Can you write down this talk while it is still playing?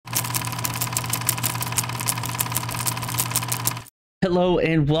Hello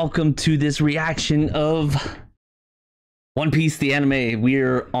and welcome to this reaction of One Piece the anime.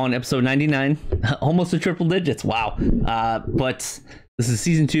 We're on episode 99, almost to triple digits. Wow. But this is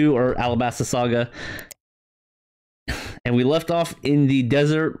season 2 or Arabasta saga. And we left off in the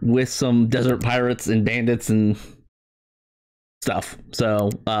desert with some desert pirates and bandits and stuff. So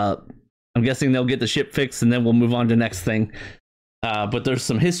I'm guessing they'll get the ship fixed and then we'll move on to the next thing. But there's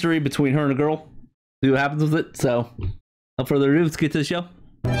some history between her and a girl. See what happens with it. So without further ado, let's get to the show.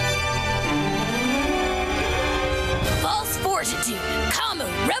 False Fortitude,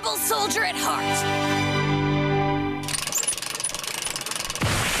 Gamu, rebel soldier at heart.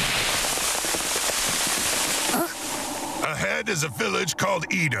 Ahead is a village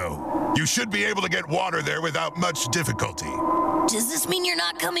called Edo. You should be able to get water there without much difficulty. Does this mean you're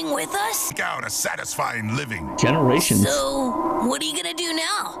not coming with us? Seek out a satisfying living. Generations. So, what are you gonna do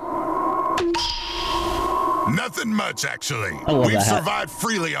now? Nothing much, actually. We've survived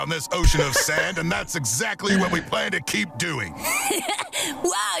freely on this ocean of sand, and that's exactly what we plan to keep doing.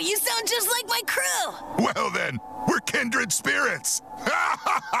 Wow, you sound just like my crew. Well then, we're kindred spirits.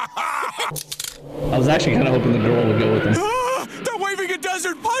 I was actually kind of hoping the girl would go with him. They're waving a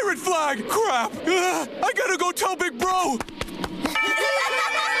desert pirate flag! Crap! I gotta go tell Big Bro!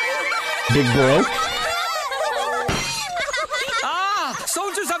 Big bro?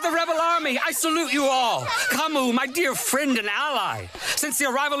 Soldiers of the rebel army, I salute you all. Gamu, my dear friend and ally. Since the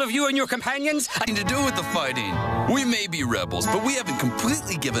arrival of you and your companions, Nothing to do with the fighting. We may be rebels, but we haven't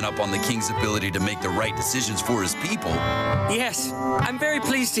completely given up on the king's ability to make the right decisions for his people. Yes, I'm very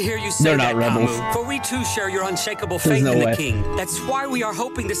pleased to hear you say They're that, not rebels. Gamu, for we too share your unshakable There's faith no in way. the king. That's why we are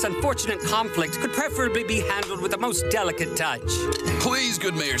hoping this unfortunate conflict could preferably be handled with the most delicate touch. Please,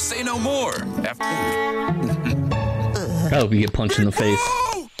 good mayor, say no more. I hope you get punched in the face.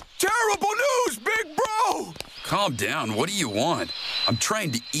 Bro! Terrible news, Big Bro! Calm down, what do you want? I'm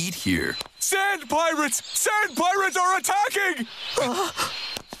trying to eat here. Sand pirates! Sand pirates are attacking!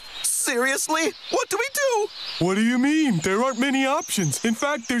 Seriously? What do we do? What do you mean? There aren't many options. In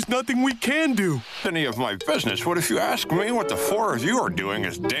fact, there's nothing we can do. Any of my business, but if you ask me, what the four of you are doing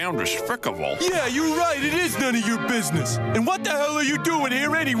is damn despicable. Yeah, you're right. It is none of your business. And what the hell are you doing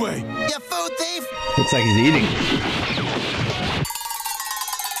here anyway? You food thief! Looks like he's eating.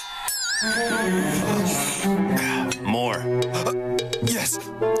 More. Yes.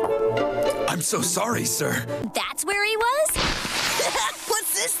 I'm so sorry, sir. That's where he was?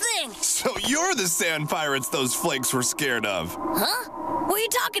 What's this thing? So you're the sand pirates those flakes were scared of. Huh? What are you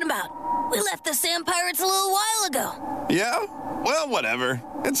talking about? We left the sand pirates a little while ago. Yeah? Well, whatever.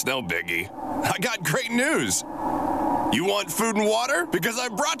 It's no biggie. I got great news. You want food and water? Because I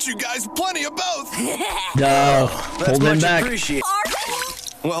brought you guys plenty of both. No, hold him back.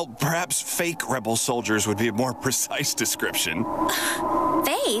 Well, perhaps fake rebel soldiers would be a more precise description.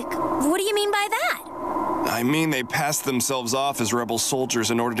 Fake? What do you mean by that? I mean, they passed themselves off as rebel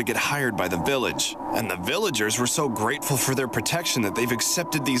soldiers in order to get hired by the village. And the villagers were so grateful for their protection that they've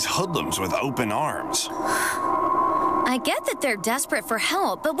accepted these hoodlums with open arms. I get that they're desperate for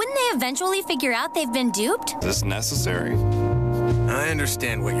help, but wouldn't they eventually figure out they've been duped? Is this necessary? I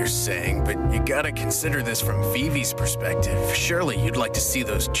understand what you're saying, but you gotta consider this from Vivi's perspective. Surely you'd like to see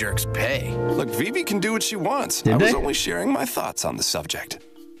those jerks pay. Look, Vivi can do what she wants. Did I was they? only sharing my thoughts on the subject.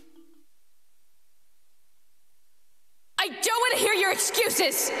 I don't want to hear your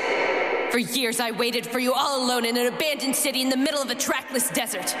excuses! For years I waited for you all alone in an abandoned city in the middle of a trackless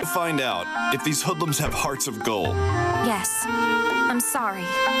desert. Find out if these hoodlums have hearts of gold. Yes. I'm sorry,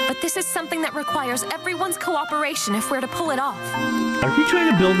 but this is something that requires everyone's cooperation if we're to pull it off. Are you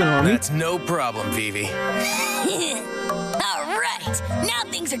trying to build an army? That's no problem, Vivi. All right, now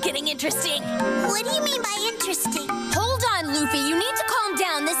things are getting interesting. What do you mean by interesting? Hold on, Luffy, you need to calm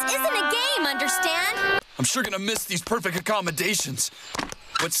down. This isn't a game, understand? I'm sure gonna miss these perfect accommodations.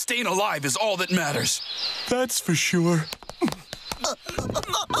 But staying alive is all that matters. That's for sure.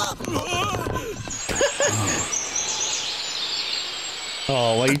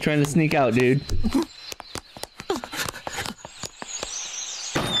 Oh, why are you trying to sneak out, dude?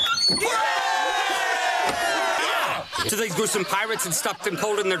 To these gruesome pirates and stuffed them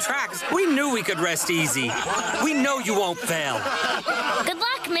cold in their tracks, we knew we could rest easy. We know you won't fail. Good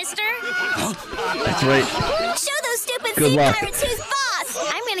luck, mister. That's right. Show those stupid Good sea luck. pirates who's boss.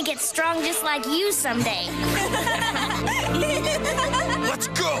 I'm gonna get strong just like you someday. Let's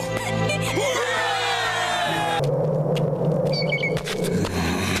go!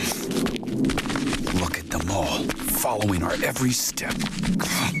 Look at them all, following our every step.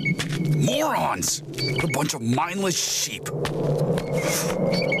 Morons! What a bunch of mindless sheep.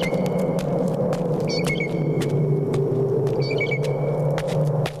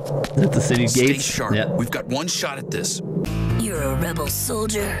 At the city Stay gates. sharp. Yeah. We've got one shot at this. You're a rebel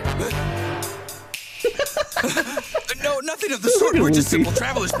soldier. No, nothing of the sort. We're just simple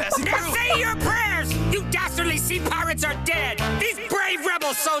travelers passing Now through. say your prayers! You dastardly sea pirates are dead! These brave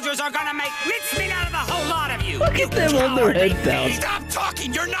rebel soldiers are gonna make mincemeat out of the whole lot of you! Look at them on their heads down. Stop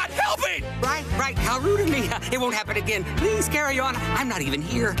talking! You're not helping! Right, how rude of me. It won't happen again. Please carry on. I'm not even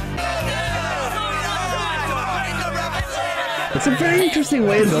here. It's a very interesting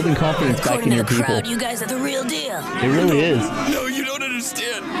way of building confidence back in According to your the people. crowd, you guys are the real deal. It really is. No, you don't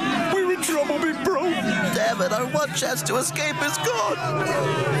understand. We're in trouble, big bro. Damn it, our one chance to escape is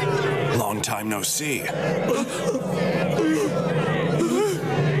gone. Long time no see.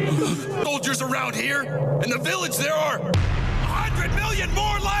 Soldiers around here. In the village, there are 100 million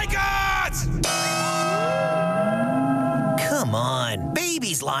more like us! Come on,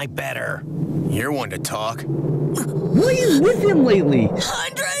 babies lie better. You're one to talk. What is with him lately?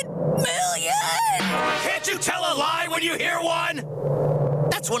 100 million! Can't you tell a lie when you hear one?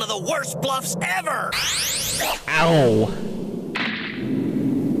 That's one of the worst bluffs ever. Ow.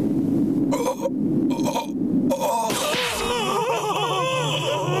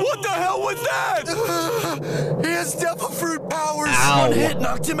 What the hell was that? He has devil fruit powers. Ow. One hit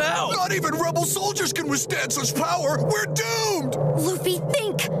knocked him out. Not even rebel soldiers can withstand such power. We're doomed. Luffy,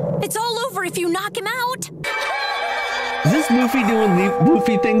 think! It's all over if you knock him out! Is this Luffy doing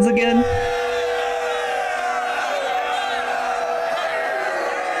Luffy things again?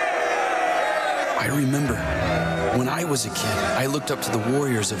 I remember when I was a kid, I looked up to the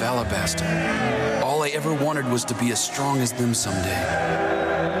warriors of Arabasta. All I ever wanted was to be as strong as them someday.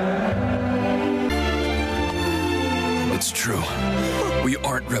 It's true. We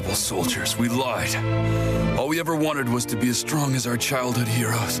aren't rebel soldiers. We lied. All we ever wanted was to be as strong as our childhood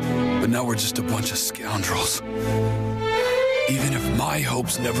heroes. But now we're just a bunch of scoundrels. Even if my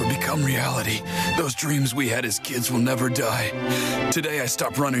hopes never become reality, those dreams we had as kids will never die. Today I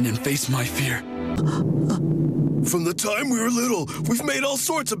stop running and face my fear. From the time we were little, we've made all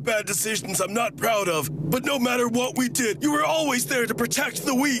sorts of bad decisions I'm not proud of. But no matter what we did, you were always there to protect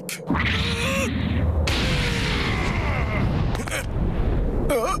the weak.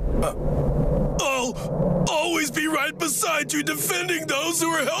 I'll always be right beside you, defending those who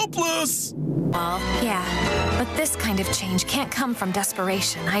are helpless. Oh, yeah. But this kind of change can't come from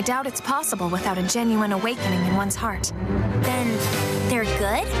desperation. I doubt it's possible without a genuine awakening in one's heart. Then they're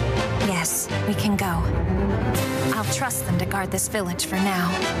good? Yes, we can go. I'll trust them to guard this village for now.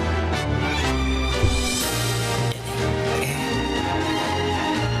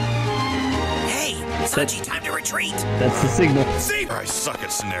 Hey, Sanji, time to retreat. That's the signal. See? I suck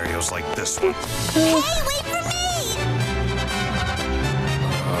at scenarios like this one. Hey, wait for me!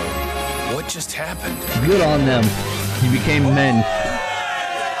 What just happened? Good on them. You became men.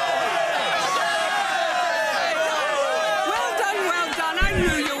 Well done. I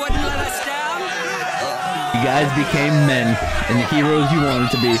knew you wouldn't let us down. You guys became men and the heroes you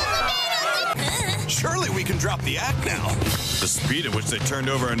wanted to be. Surely we can drop the act now. The speed at which they turned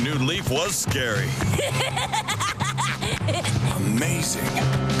over a new leaf was scary. Amazing.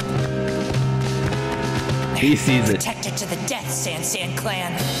 He sees it. Protected to the death, San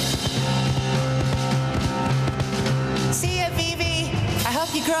Clan. See ya, Vivi. I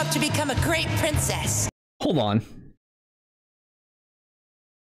hope you grow up to become a great princess. Hold on.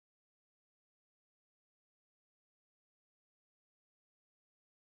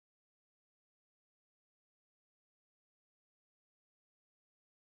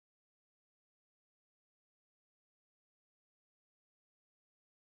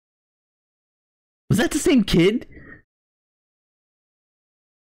 Was that the same kid?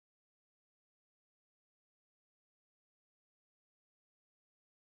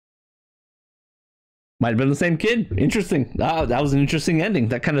 Might have been the same kid. Interesting. That was an interesting ending.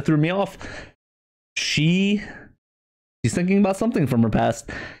 That kind of threw me off. She's thinking about something from her past.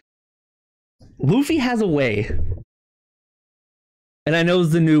 Luffy has a way, and I know as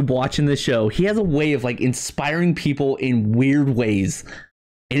the noob watching this show, he has a way of like inspiring people in weird ways.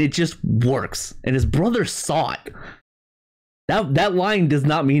 And it just works. And his brother saw it. That line does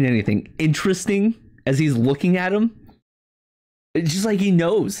not mean anything. Interesting as he's looking at him. It's just like he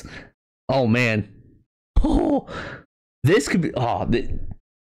knows. Oh, man. Oh, this could be... Oh,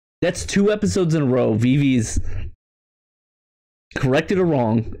 that's 2 episodes in a row. Vivi's corrected a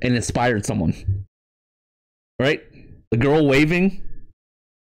wrong and inspired someone. Right? The girl waving.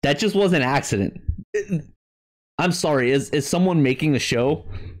 That just was an accident. I'm sorry, as someone making a show,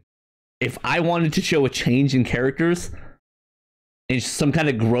 if I wanted to show a change in characters and some kind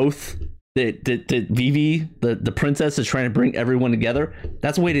of growth that Vivi, the princess, is trying to bring everyone together.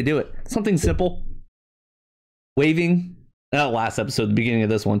 That's a way to do it. Something simple. Waving. Not last episode, the beginning of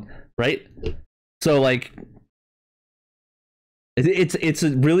this one, right? So like, it's a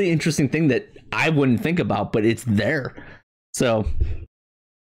really interesting thing that I wouldn't think about, but it's there. So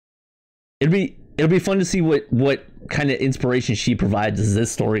it'll be fun to see what kind of inspiration she provides as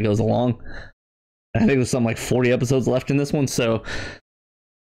this story goes along. I think there's something like 40 episodes left in this one, so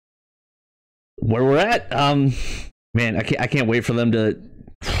where we're at, man, I can't wait for them to.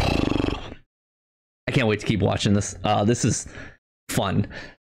 I can't wait to keep watching this. This is fun,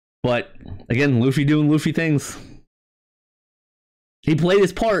 but again, Luffy doing Luffy things. He played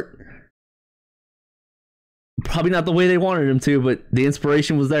his part. Probably not the way they wanted him to, but the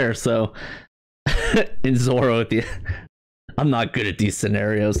inspiration was there. So, and Zoro at the. I'm not good at these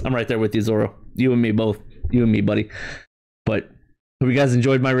scenarios. I'm right there with you, Zoro. You and me both. You and me, buddy. But hope you guys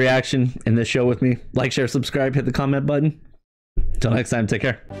enjoyed my reaction in this show with me. Like, share, subscribe, hit the comment button. Until next time, take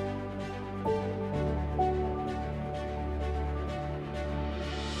care.